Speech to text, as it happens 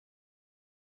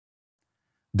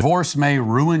Divorce may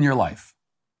ruin your life.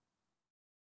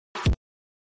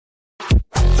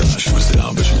 She was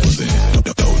down, but she wasn't.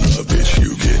 Oh, no, bitch,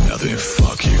 you get nothing.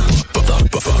 Fuck you. Fuck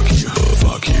you.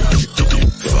 Fuck you.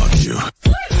 Fuck you.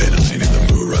 And I ain't in the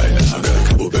mood right now. I got a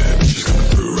couple bad bitches coming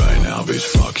through right now, bitch.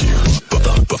 Fuck you.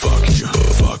 Fuck you.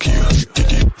 Fuck you.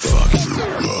 Fuck you.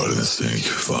 Blood in the sink.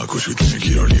 Fuck what you think.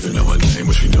 You don't even know my name.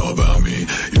 What you know about me.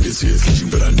 You can see it's leaking,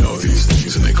 but I know these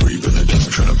things. And they creep in the dark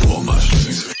trying to pull my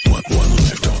strings. One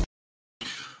life, don't.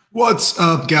 What's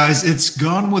up, guys? It's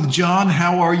Gone with John.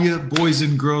 How are you, boys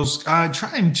and girls? I'm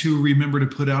trying to remember to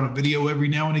put out a video every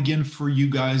now and again for you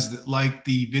guys that like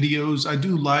the videos. I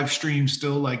do live stream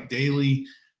still, like daily,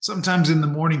 sometimes in the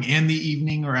morning and the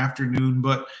evening or afternoon,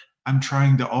 but I'm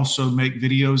trying to also make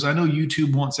videos. I know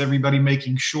YouTube wants everybody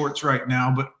making shorts right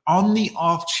now, but on the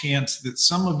off chance that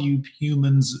some of you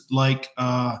humans like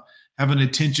have an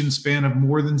attention span of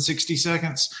more than 60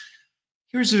 seconds,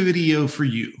 here's a video for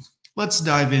you. Let's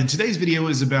dive in. Today's video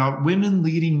is about women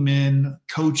leading men,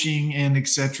 coaching, and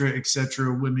etc.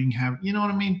 Women have, you know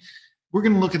what I mean? We're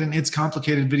going to look at an It's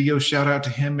Complicated video. Shout out to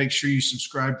him. Make sure you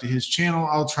subscribe to his channel.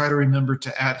 I'll try to remember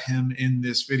to add him in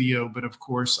this video, but of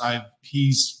course,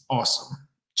 he's awesome.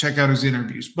 Check out his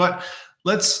interviews. But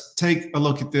let's take a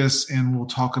look at this and we'll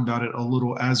talk about it a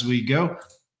little as we go.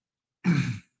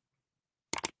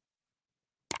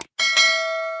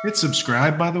 Hit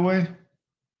subscribe, by the way.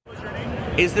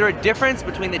 Is there a difference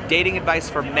between the dating advice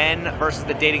for men versus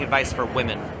the dating advice for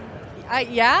women?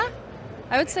 Yeah,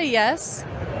 I would say yes.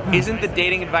 Isn't the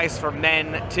dating advice for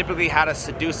men typically how to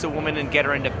seduce a woman and get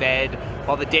her into bed,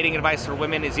 while the dating advice for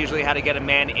women is usually how to get a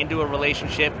man into a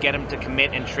relationship, get him to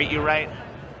commit and treat you right?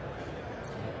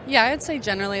 Yeah, I would say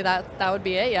generally that would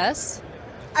be it, yes.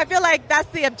 I feel like that's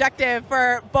the objective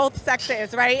for both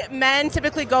sexes, right? Men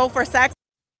typically go for sex.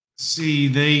 See,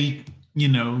 they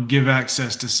give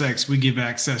access to sex. We give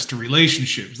access to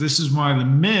relationships. This is why the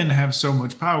men have so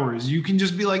much power, is you can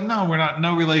just be like, no,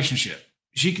 no relationship.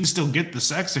 She can still get the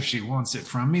sex if she wants it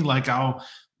from me,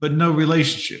 but no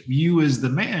relationship. You as the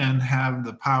man have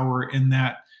the power in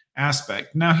that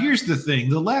aspect. Now, here's the thing.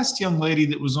 The last young lady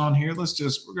that was on here,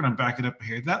 we're going to back it up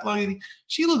here. That lady,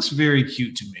 she looks very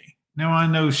cute to me. Now, I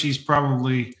know this is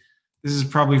probably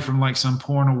from like some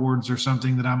porn awards or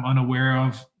something that I'm unaware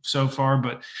of so far,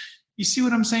 but you see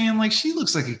what I'm saying? Like, she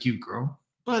looks like a cute girl,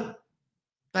 but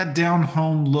that down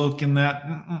home look and that,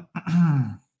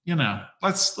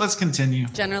 let's continue.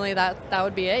 Generally that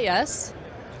would be it, yes.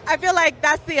 I feel like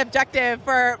that's the objective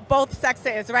for both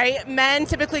sexes, right? Men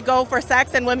typically go for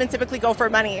sex and women typically go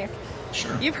for money.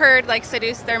 Sure. You've heard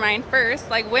seduce their mind first.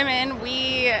 Like women,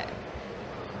 we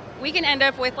can end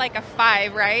up with a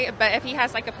 5, right? But if he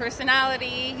has a personality,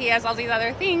 he has all these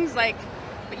other things,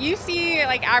 you see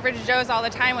average Joes all the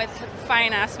time with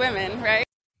fine ass women, right?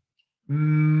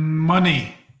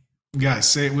 Money. Guys,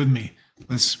 say it with me.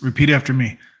 Let's repeat after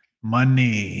me.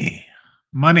 Money.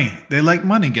 They like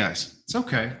money, guys. It's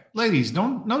okay. Ladies,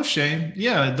 no shame.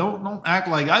 Yeah, don't act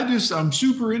like I'm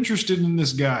super interested in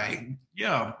this guy.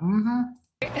 Yeah. Mm-hmm.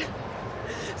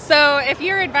 So if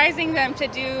you're advising them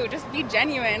to just be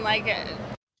genuine,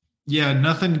 yeah,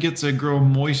 nothing gets a girl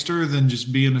moister than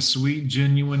just being a sweet,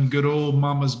 genuine, good old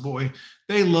mama's boy.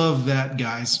 They love that,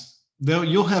 guys.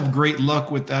 You'll have great luck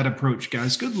with that approach,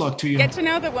 guys. Good luck to you. Get to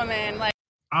know the woman.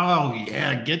 Oh,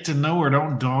 yeah, get to know her.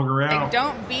 Don't dog her out.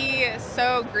 Don't be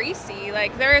so greasy.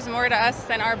 There is more to us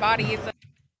than our bodies.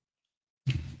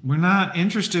 We're not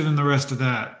interested in the rest of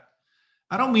that.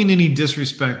 I don't mean any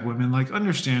disrespect, women.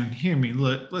 Understand, hear me.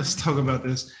 Let's talk about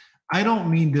this. I don't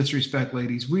mean disrespect,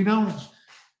 ladies. We know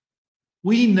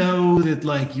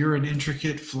that you're an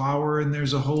intricate flower and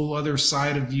there's a whole other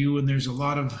side of you and there's a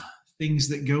lot of things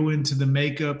that go into the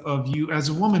makeup of you as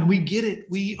a woman. We get it.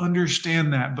 We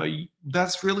understand that, but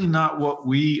that's really not what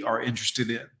we are interested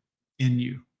in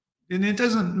you. And it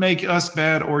doesn't make us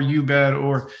bad or you bad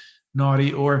or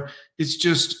naughty, or it's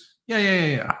just,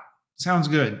 yeah. Sounds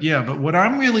good. Yeah. But what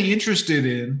I'm really interested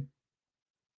in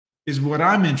is what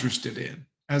I'm interested in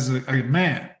as a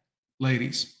man,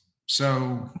 ladies.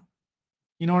 So,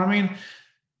 you know what I mean?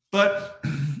 But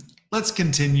let's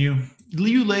continue.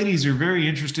 You ladies are very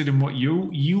interested in what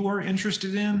you are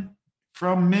interested in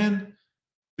from men,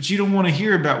 but you don't want to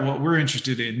hear about what we're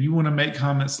interested in. You want to make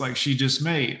comments like she just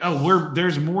made. Oh,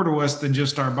 there's more to us than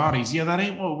just our bodies. Yeah, that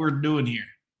ain't what we're doing here.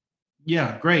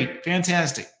 Yeah, great.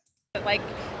 Fantastic.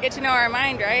 Get to know our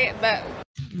mind, right? But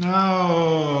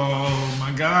oh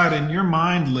my God, in your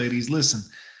mind, ladies, listen.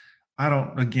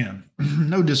 Again,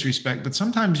 no disrespect, but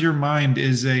sometimes your mind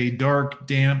is a dark,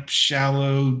 damp,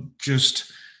 shallow,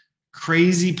 just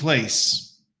crazy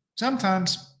place.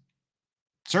 Sometimes,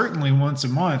 certainly once a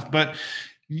month, but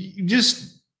You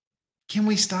just, can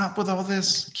we stop with all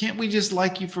this? Can't we just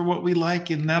like you for what we like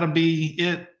and that'll be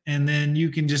it? And then you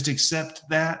can just accept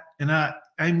that. And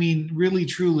I mean, really,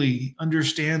 truly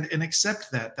understand and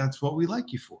accept that. That's what we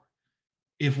like you for.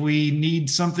 If we need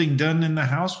something done in the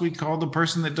house, we call the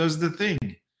person that does the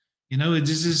thing. You know, it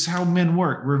just is how men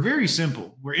work. We're very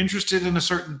simple. We're interested in a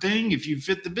certain thing. If you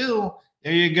fit the bill,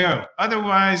 there you go.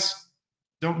 Otherwise,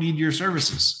 don't need your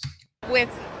services. With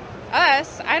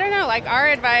us, I don't know, like our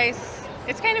advice,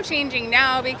 it's kind of changing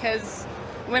now because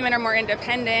women are more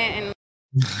independent and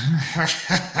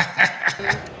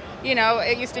you know,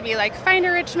 it used to be like find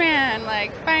a rich man,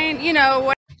 like find, you know,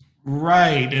 what.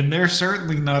 Right. And they're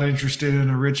certainly not interested in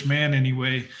a rich man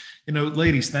anyway. You know,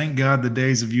 ladies, thank God the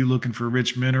days of you looking for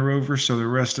rich men are over, so the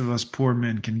rest of us poor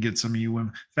men can get some of you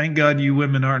women. Thank God you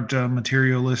women aren't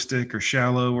materialistic or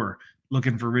shallow or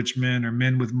looking for rich men or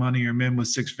men with money or men with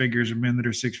six figures or men that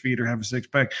are 6 feet or have a six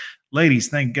pack. Ladies,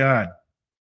 thank God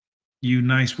you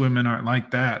nice women aren't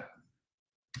like that.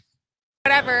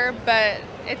 Whatever, but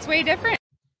it's way different.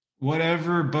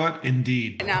 Whatever, but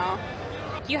indeed. No.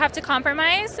 You have to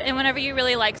compromise, and whenever you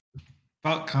really like.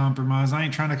 Fuck compromise. I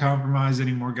ain't trying to compromise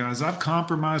anymore, guys. I've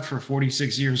compromised for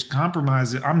 46 years.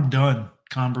 Compromise it. I'm done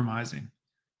compromising.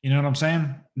 You know what I'm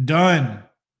saying? Done.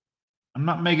 I'm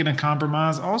not making a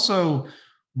compromise. Also,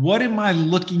 what am I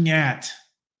looking at?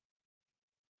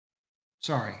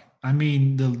 Sorry. I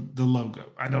mean the logo.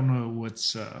 I don't know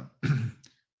what's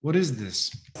what is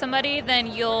this? Somebody, then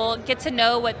you'll get to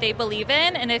know what they believe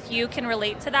in, and if you can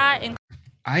relate to that and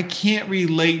I can't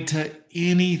relate to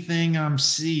anything I'm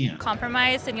seeing.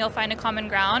 compromise, and you'll find a common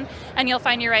ground, and you'll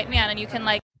find your right man, and you can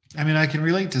like I mean, I can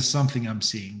relate to something I'm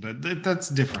seeing, but that's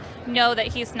different. know that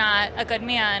he's not a good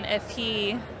man if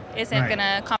he isn't Right.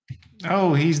 gonna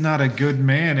Oh, he's not a good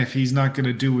man if he's not going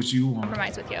to do what you want.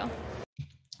 compromise with you.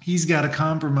 He's got to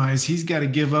compromise. He's got to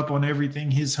give up on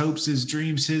everything, his hopes, his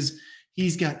dreams,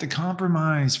 he's got to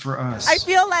compromise for us. I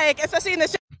feel like, especially in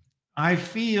this I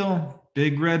feel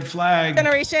big red flag.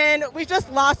 generation, we've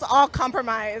just lost all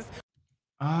compromise.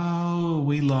 Oh,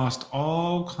 we lost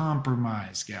all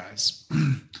compromise, guys.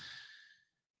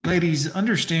 Ladies,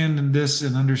 understand this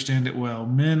and understand it well.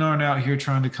 Men aren't out here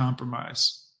trying to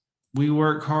compromise. We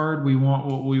work hard. We want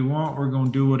what we want. We're going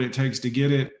to do what it takes to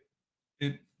get it.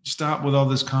 Stop with all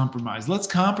this compromise. Let's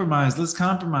compromise. Let's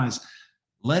compromise.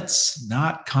 Let's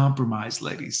not compromise,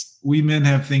 ladies. We men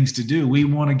have things to do. We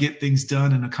want to get things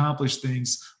done and accomplish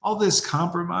things. All this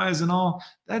compromise and all,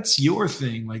 that's your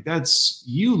thing. Like, that's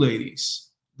you,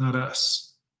 ladies, not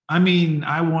us. I mean,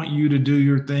 I want you to do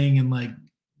your thing and like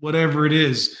whatever it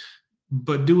is,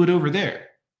 but do it over there.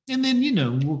 And then, you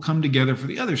know, we'll come together for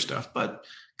the other stuff. But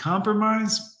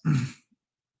compromise,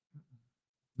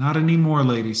 not anymore,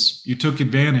 ladies. You took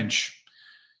advantage.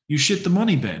 You shit the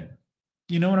money bed.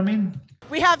 You know what I mean?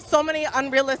 We have so many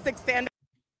unrealistic standards.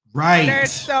 Right.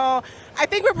 So I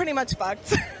think we're pretty much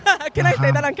fucked. Can I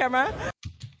say that on camera?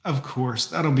 Of course.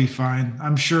 That'll be fine.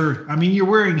 I'm sure. I mean, you're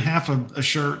wearing half a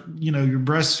shirt. You know, your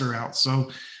breasts are out. So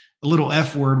a little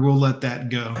F word, we'll let that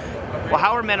go. Well,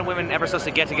 how are men and women ever supposed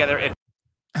to get together if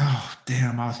Oh,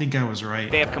 damn. I think I was right.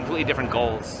 they have completely different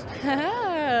goals?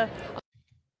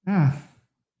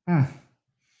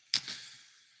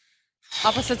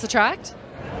 Opposites attract?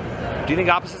 Do you think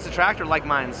opposites attract or like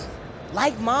minds?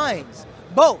 Like minds.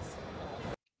 Both.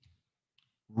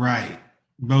 Right.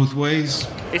 Both ways.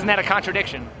 Isn't that a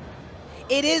contradiction?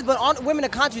 It is, but aren't women a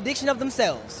contradiction of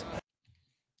themselves?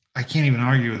 I can't even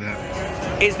argue with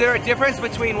that. Is there a difference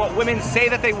between what women say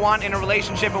that they want in a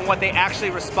relationship and what they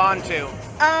actually respond to?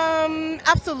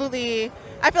 Absolutely.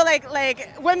 I feel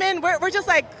like women, we're just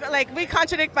like we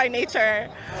contradict by nature.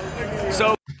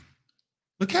 So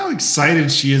Look how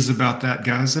excited she is about that,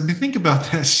 guys. I mean, think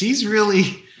about that. She's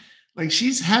really, like,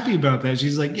 she's happy about that.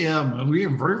 She's like, yeah,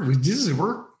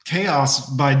 we're chaos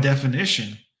by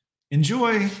definition.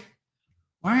 Enjoy.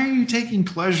 Why are you taking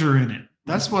pleasure in it?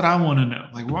 That's what I want to know.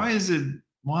 Like, why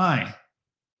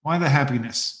the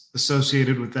happiness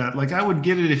associated with that? Like, I would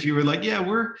get it if you were like, yeah,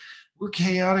 we're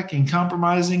chaotic and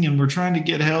compromising and we're trying to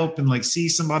get help and like see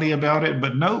somebody about it.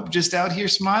 But nope, just out here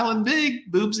smiling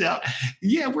big, boobs out.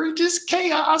 Yeah, we're just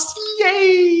chaos.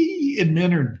 Yay. And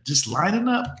men are just lining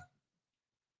up.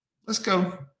 Let's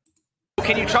go.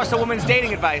 can you trust a woman's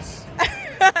dating advice?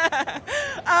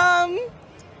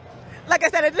 Like I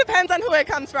said, it depends on who it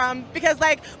comes from, because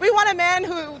like we want a man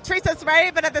who treats us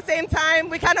right, but at the same time,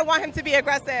 we kind of want him to be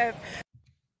aggressive.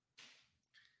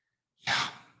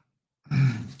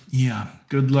 Yeah.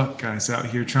 Good luck, guys, out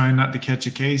here trying not to catch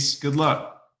a case. Good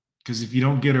luck. Because if you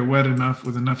don't get her wet enough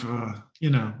with enough of a,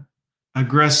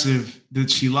 aggressive that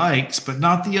she likes, but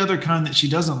not the other kind that she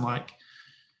doesn't like,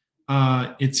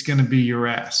 it's going to be your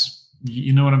ass.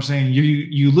 You know what I'm saying?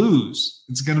 You lose.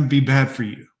 It's going to be bad for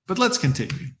you. But let's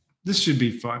continue. This should be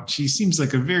fun. She seems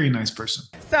like a very nice person.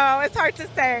 So it's hard to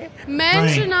say. Men Right.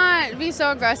 should not be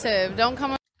so aggressive. Don't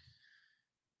come.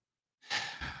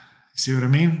 See what I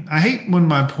mean? I hate when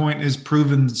my point is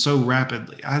proven so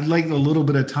rapidly. I'd like a little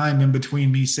bit of time in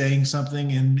between me saying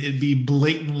something and it be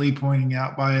blatantly pointing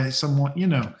out by someone, you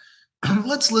know.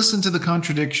 Let's listen to the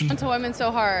contradiction. To women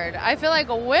so hard. I feel like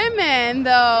women,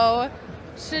 though,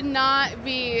 should not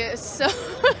be so.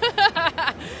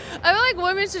 I feel like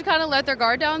women should kind of let their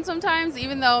guard down sometimes,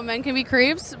 even though men can be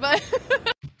creeps. But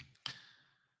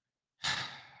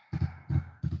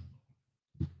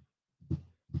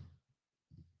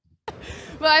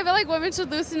I feel like women should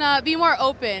loosen up, be more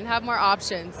open, have more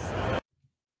options.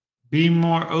 Be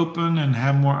more open and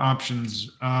have more options.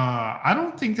 I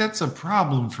don't think that's a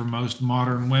problem for most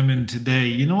modern women today.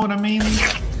 You know what I mean?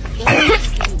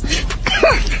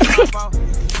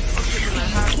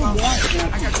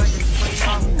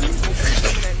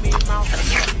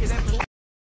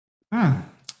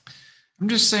 I'm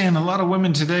just saying, a lot of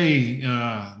women today,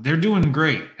 they're doing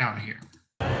great out here.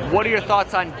 What are your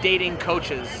thoughts on dating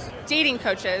coaches? Dating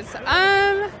coaches.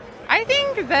 I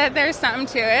think that there's something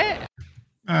to it.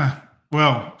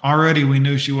 Well, already we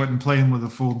knew she wasn't playing with a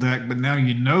full deck, but now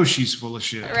you know she's full of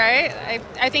shit. Right?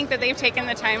 I think that they've taken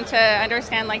the time to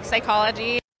understand like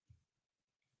psychology.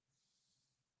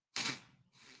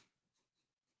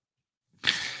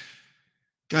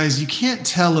 Guys, you can't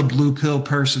tell a blue pill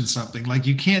person something. Like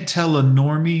you can't tell a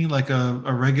normie, like a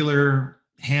regular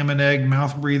ham and egg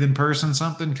mouth breathing person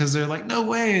something because they're like, no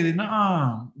way,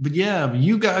 no. But yeah,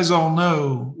 you guys all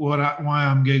know why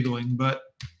I'm giggling. But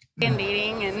In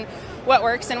dating and what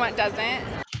works and what doesn't.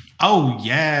 oh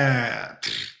yeah,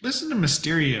 listen to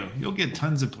Mysterio. You'll get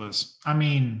tons of puss. I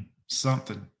mean,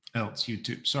 something else.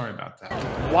 YouTube. Sorry about that.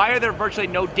 Why are there virtually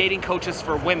no dating coaches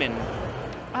for women?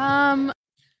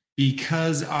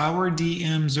 Because our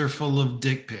DMs are full of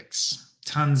dick pics.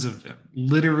 Tons of them.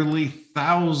 Literally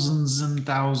thousands and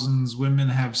thousands. Women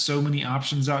have so many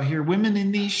options out here. Women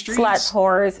in these streets. Sluts,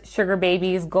 whores, sugar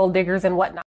babies, gold diggers, and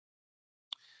whatnot.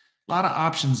 A lot of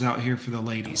options out here for the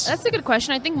ladies. That's a good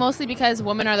question. I think mostly because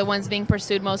women are the ones being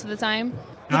pursued most of the time.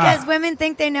 Because women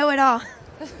think they know it all.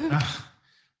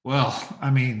 Well,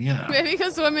 I mean, you know. Maybe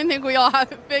because women think we all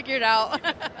have it figured out.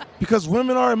 Because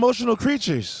women are emotional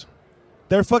creatures.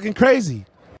 They're fucking crazy.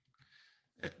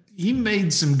 He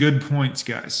made some good points,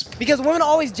 guys. Because women are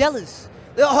always jealous.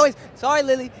 They're always, sorry,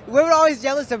 Lily, women are always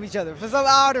jealous of each other for some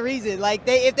odd reason. Like,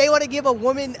 if they want to give a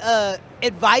woman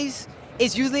advice,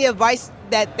 it's usually advice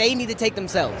that they need to take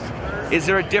themselves. Is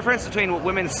there a difference between what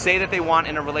women say that they want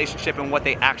in a relationship and what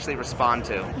they actually respond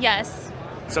to? Yes.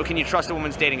 So can you trust a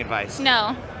woman's dating advice?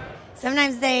 No.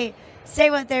 Sometimes they say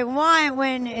what they want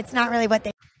when it's not really what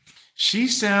they. She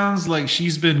sounds like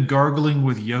she's been gargling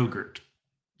with yogurt.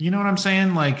 You know what I'm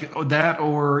saying? Like that,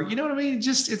 or you know what I mean?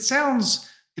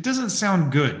 It doesn't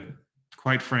sound good,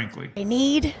 quite frankly. They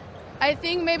need. I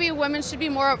think maybe women should be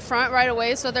more upfront right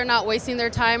away so they're not wasting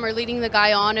their time or leading the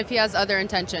guy on if he has other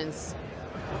intentions.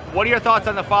 What are your thoughts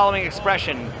on the following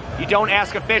expression? You don't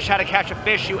ask a fish how to catch a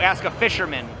fish, you ask a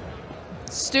fisherman.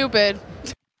 Stupid.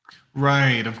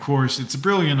 Right, of course. It's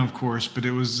brilliant, of course, but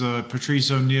it was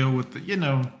Patrice O'Neal with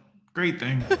the, great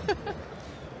thing.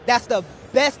 That's the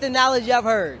best analogy I've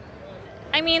heard.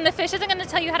 I mean, the fish isn't going to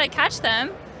tell you how to catch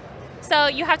them. So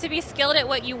you have to be skilled at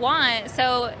what you want.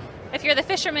 So if you're the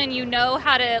fisherman, you know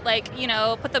how to,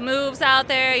 put the moves out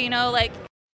there,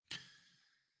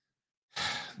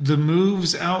 The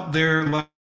moves out there.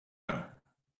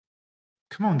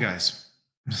 Come on, guys.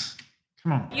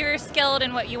 Come on. You're skilled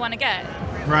in what you want to get.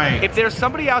 Right. If there's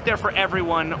somebody out there for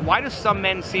everyone, why do some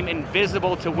men seem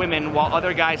invisible to women while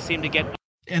other guys seem to get...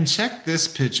 And check this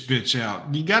bitch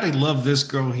out. You gotta love this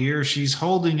girl here. She's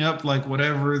holding up like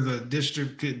whatever the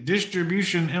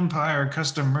distribution empire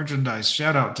custom merchandise.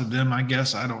 Shout out to them, I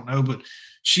guess. I don't know, but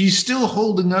she's still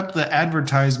holding up the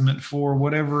advertisement for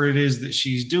whatever it is that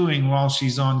she's doing while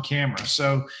she's on camera.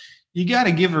 So you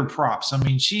gotta give her props. I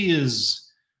mean, she is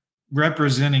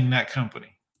representing that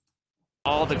company.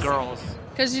 All the girls.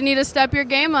 Because you need to step your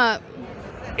game up.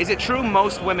 Is it true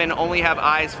most women only have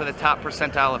eyes for the top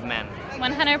percentile of men?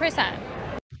 100%.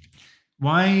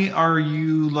 Why are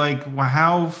you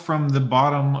how from the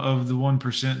bottom of the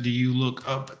 1% do you look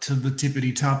up to the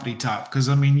tippity-toppity top? Because,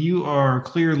 I mean, you are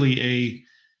clearly a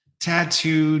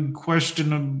tattooed,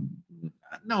 questionable,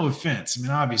 no offense. I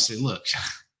mean, obviously, look,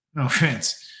 no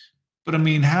offense. But, I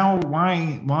mean,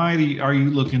 why are you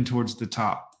looking towards the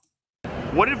top?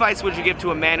 What advice would you give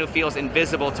to a man who feels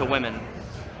invisible to women?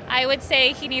 I would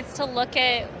say he needs to look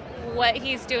at what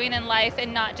he's doing in life,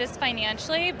 and not just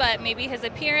financially, but maybe his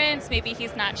appearance, maybe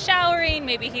he's not showering,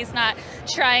 maybe he's not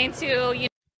trying to,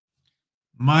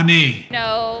 Money.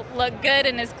 Look good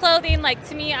in his clothing. Like,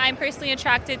 to me, I'm personally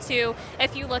attracted to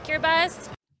if you look your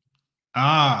best.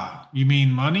 Ah, you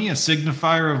mean money, a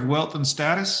signifier of wealth and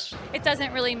status? It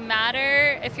doesn't really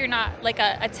matter if you're not like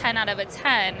a 10 out of a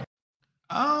 10.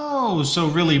 Oh, so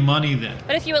really money then.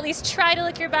 But if you at least try to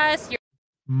look your best,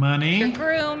 Money. you're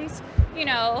groomed,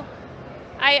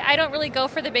 I don't really go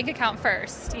for the bank account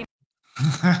first.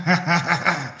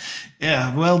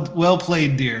 Yeah, well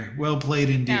played, dear. Well played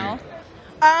indeed.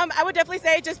 I would definitely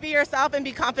say just be yourself and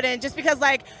be confident. Just because,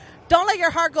 like, don't let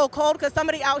your heart go cold, because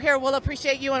somebody out here will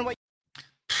appreciate you and what.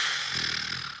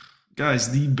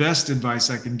 Guys, the best advice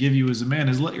I can give you as a man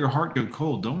is let your heart go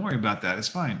cold. Don't worry about that. It's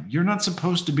fine. You're not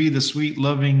supposed to be the sweet,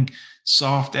 loving,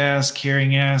 soft ass,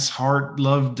 caring ass, heart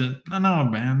loved. No,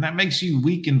 man. That makes you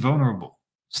weak and vulnerable.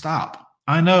 Stop.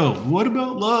 I know. What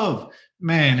about love?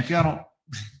 Man, if y'all don't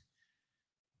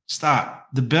stop.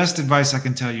 The best advice I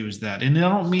can tell you is that. And I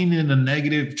don't mean in a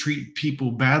negative, treat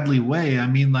people badly way. I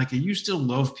mean, like, you still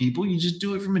love people. You just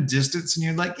do it from a distance and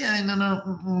you're like, yeah, no,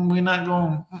 we're not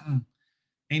going.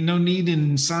 Ain't no need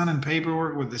in signing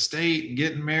paperwork with the state and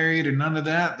getting married or none of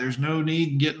that. There's no need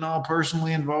in getting all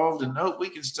personally involved. And nope, we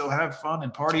can still have fun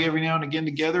and party every now and again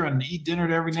together and eat dinner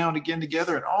every now and again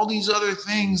together and all these other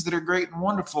things that are great and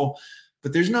wonderful.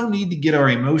 But there's no need to get our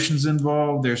emotions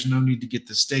involved. There's no need to get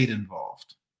the state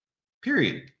involved.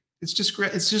 Period. It's just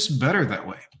great. It's just better that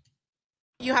way.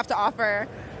 You have to offer.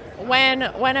 When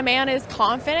a man is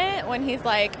confident, when he's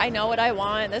like, I know what I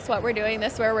want, this is what we're doing,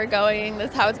 this is where we're going,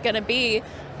 this is how it's going to be,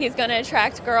 he's going to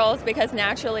attract girls because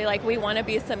naturally, like, we want to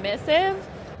be submissive.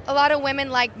 A lot of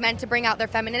women like men to bring out their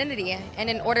femininity, and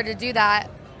in order to do that,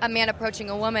 a man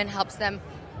approaching a woman helps them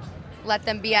let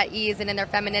them be at ease and in their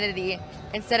femininity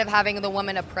instead of having the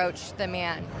woman approach the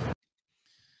man.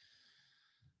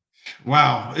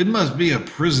 Wow, it must be a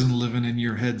prison living in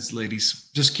your heads,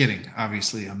 ladies. Just kidding.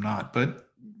 Obviously, I'm not, but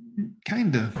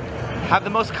kind of. Have the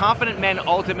most confident men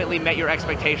ultimately met your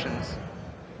expectations?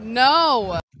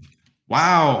 No.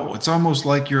 Wow, it's almost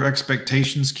like your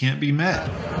expectations can't be met.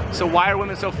 So why are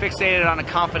women so fixated on a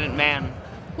confident man?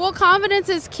 Well, confidence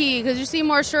is key because you seem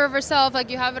more sure of yourself, like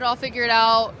you have it all figured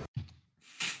out.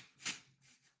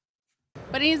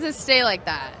 But it needs to stay like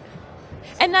that.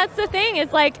 And that's the thing,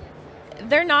 is like,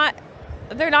 they're not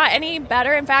any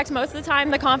better. In fact, most of the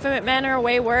time, the confident men are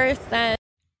way worse than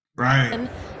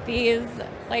these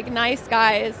like nice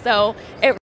guys. So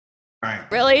it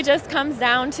really just comes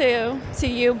down to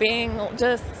you being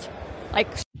just like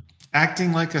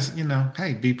acting like a,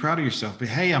 hey, be proud of yourself. But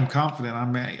hey, I'm confident.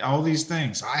 I'm all these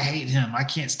things. I hate him. I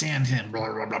can't stand him.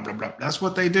 Blah, blah, blah, blah, blah. That's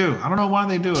what they do. I don't know why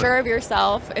they do it. Sure of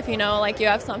yourself if you know, like, you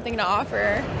have something to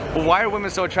offer. Well, why are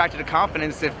women so attracted to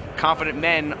confidence if confident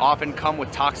men often come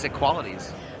with toxic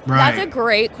qualities? Right. That's a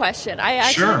great question. I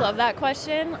actually love that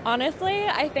question. Honestly,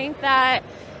 I think that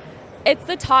it's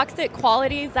the toxic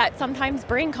qualities that sometimes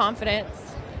bring confidence.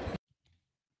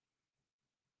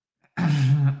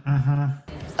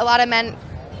 A lot of men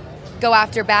go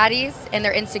after baddies and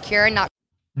they're insecure and not.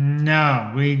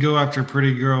 No, we go after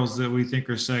pretty girls that we think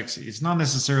are sexy. It's not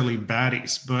necessarily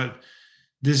baddies, but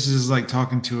this is like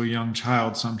talking to a young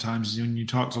child. Sometimes when you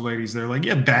talk to ladies, they're like,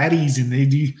 yeah, baddies. And they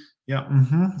do. Yeah.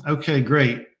 Okay,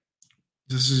 great.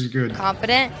 This is good.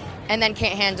 Confident and then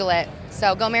can't handle it.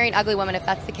 So go marry an ugly woman if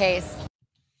that's the case.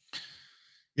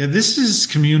 Yeah, this is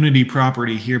community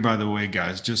property here, by the way,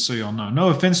 guys, just so y'all know. No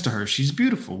offense to her. She's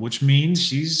beautiful, which means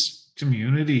she's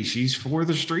community. She's for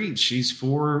the streets. She's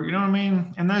for, you know what I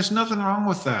mean? And there's nothing wrong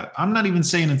with that. I'm not even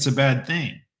saying it's a bad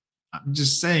thing. I'm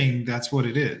just saying that's what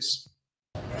it is.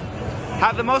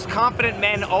 Have the most confident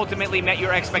men ultimately met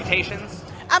your expectations?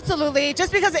 Absolutely.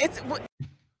 Just because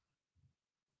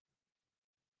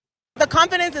the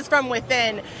confidence is from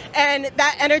within, and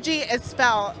that energy is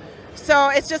felt. So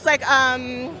it's just like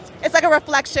it's like a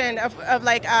reflection of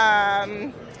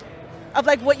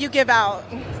what you give out.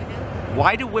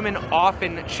 Why do women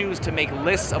often choose to make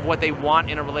lists of what they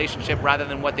want in a relationship rather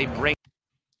than what they bring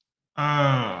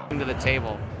to the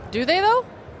table? Do they though?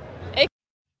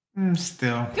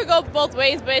 Still. It could go both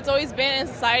ways, but it's always been in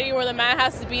society where the man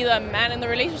has to be the man in the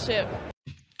relationship.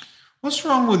 What's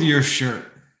wrong with your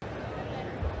shirt?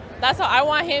 That's how I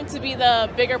want him to be, the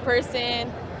bigger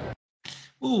person.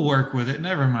 We'll work with it.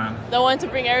 Never mind. The one to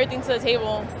bring everything to the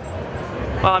table.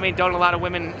 Well, I mean, don't a lot of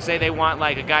women say they want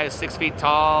like a guy who's 6 feet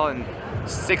tall and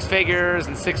 6 figures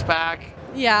and 6-pack?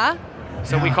 Yeah.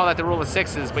 So we call that the rule of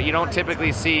sixes, but you don't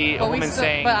typically see a woman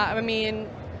saying. But I mean,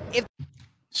 if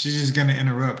she's just gonna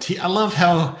interrupt. I love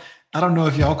how, I don't know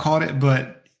if y'all caught it,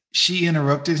 but she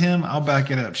interrupted him. I'll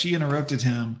back it up. She interrupted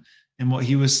him in what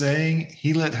he was saying.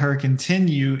 He let her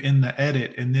continue in the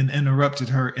edit and then interrupted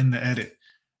her in the edit.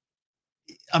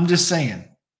 I'm just saying,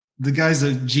 the guy's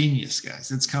a genius,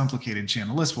 guys. It's complicated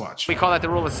channel. Let's watch. We call that the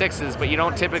rule of sixes, but you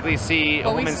don't typically see a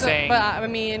woman saying. But I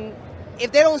mean,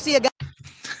 if they don't see a guy.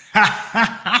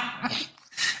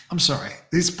 I'm sorry.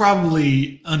 It's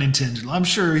probably unintentional. I'm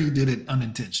sure he did it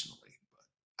unintentionally.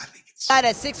 At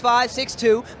 6'5",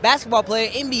 6'2", basketball player,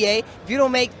 NBA, if you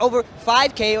don't make over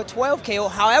 5K or 12K or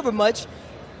however much,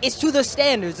 it's to the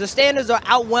standards. The standards are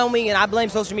overwhelming, and I blame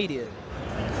social media.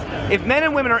 If men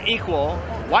and women are equal,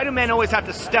 why do men always have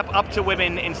to step up to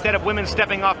women instead of women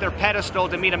stepping off their pedestal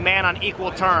to meet a man on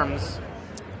equal terms?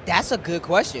 That's a good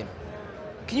question.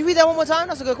 Can you read that one more time?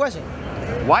 That's a good question.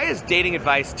 Why is dating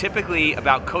advice typically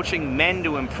about coaching men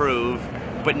to improve,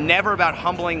 but never about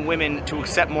humbling women to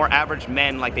accept more average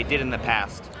men like they did in the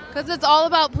past? Because it's all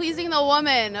about pleasing the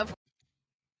woman.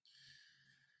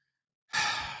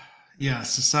 Yeah,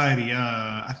 society.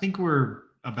 I think we're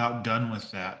about done with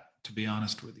that, to be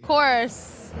honest with you. Of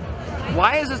course.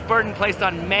 Why is this burden placed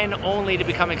on men only to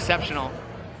become exceptional?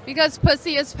 Because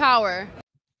pussy is power.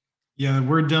 Yeah,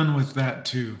 we're done with that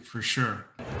too, for sure.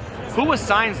 Who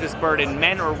assigns this burden,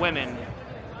 men or women?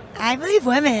 I believe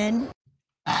women.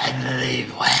 I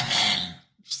believe women.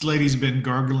 This lady's been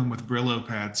gargling with Brillo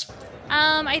pads.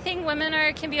 I think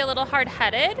women can be a little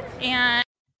hard-headed, and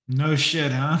no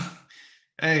shit, huh?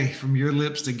 Hey, from your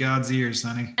lips to God's ears,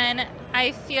 honey. And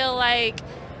I feel like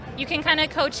you can kind of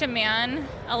coach a man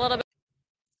a little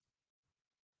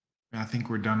I think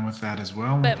we're done with that as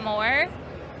well. bit more,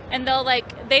 and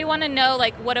they want to know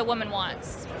what a woman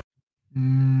wants.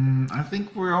 I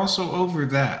think we're also over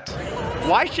that.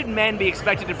 Why should men be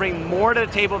expected to bring more to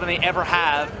the table than they ever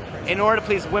have in order to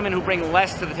please women who bring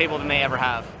less to the table than they ever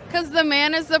have? Because the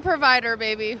man is the provider,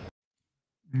 baby.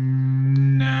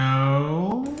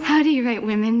 No. How do you rate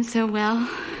women so well?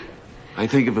 I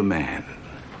think of a man,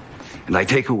 and I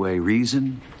take away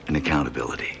reason and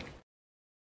accountability.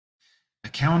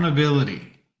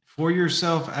 Accountability for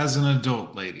yourself as an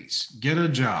adult, ladies. Get a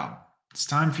job. It's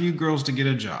time for you girls to get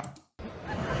a job.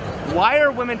 Why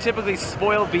are women typically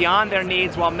spoiled beyond their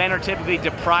needs while men are typically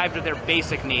deprived of their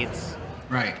basic needs?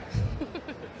 Right.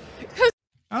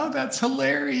 Oh, that's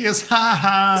hilarious. Ha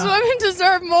ha. Women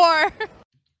deserve more.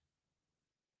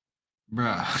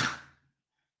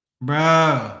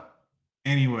 Bruh.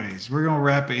 Anyways, we're going to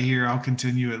wrap it here. I'll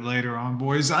continue it later on,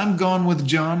 boys. I'm Gone with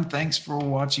John. Thanks for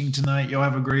watching tonight. Y'all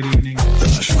have a great evening.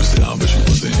 She was down, but she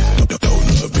wasn't.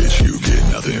 No, bitch, you get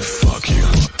nothing. Fuck you.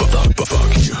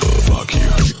 Fuck you. Fuck you.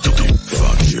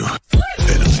 Fuck you.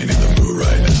 And I ain't in the mood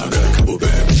right now. Got a couple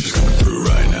bad bitches coming through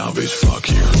right now. Bitch, fuck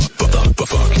you.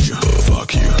 Fuck you.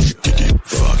 Fuck you.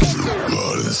 Fuck you.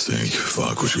 Blood in the sink.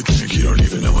 Fuck what you think. You don't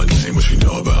even know my name. What you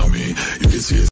know about